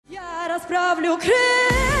расправлю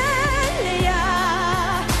крылья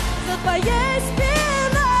за твоей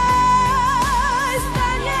спиной,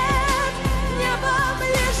 станет небо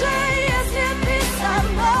ближе, если ты со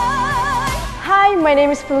мной. Hi, my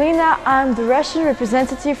name is Polina. I'm the Russian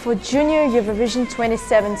representative for Junior Eurovision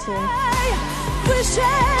 2017.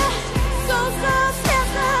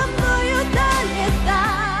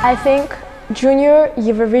 I think Junior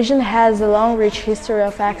Eurovision has a long, rich history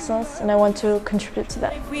of excellence, and I want to contribute to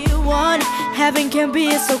that. Heaven can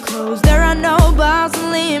be so close. There are no bounds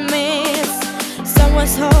and limits. Someone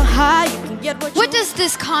so high you can get what does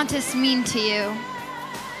this contest mean to you?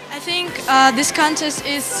 I think this contest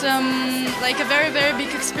is like a very, very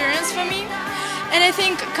big experience for me. And I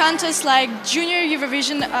think contests like Junior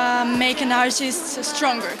Eurovision make an artist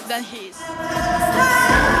stronger than he is.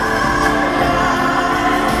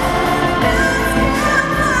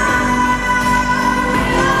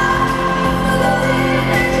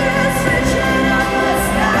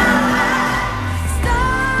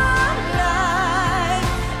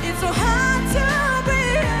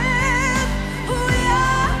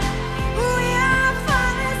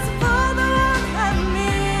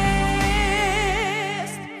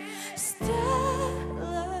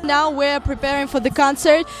 Now we're preparing for the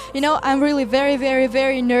concert. You know, I'm really very, very,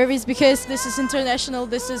 very nervous because this is international.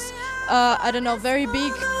 This is, I don't know, very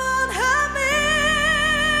big.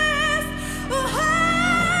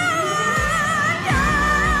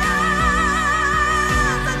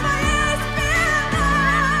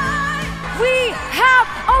 We have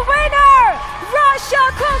a winner! Russia,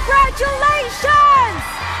 congratulations!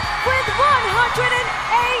 With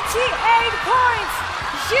 188 points,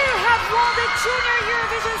 you have won the Junior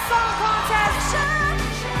Eurovision Song Contest.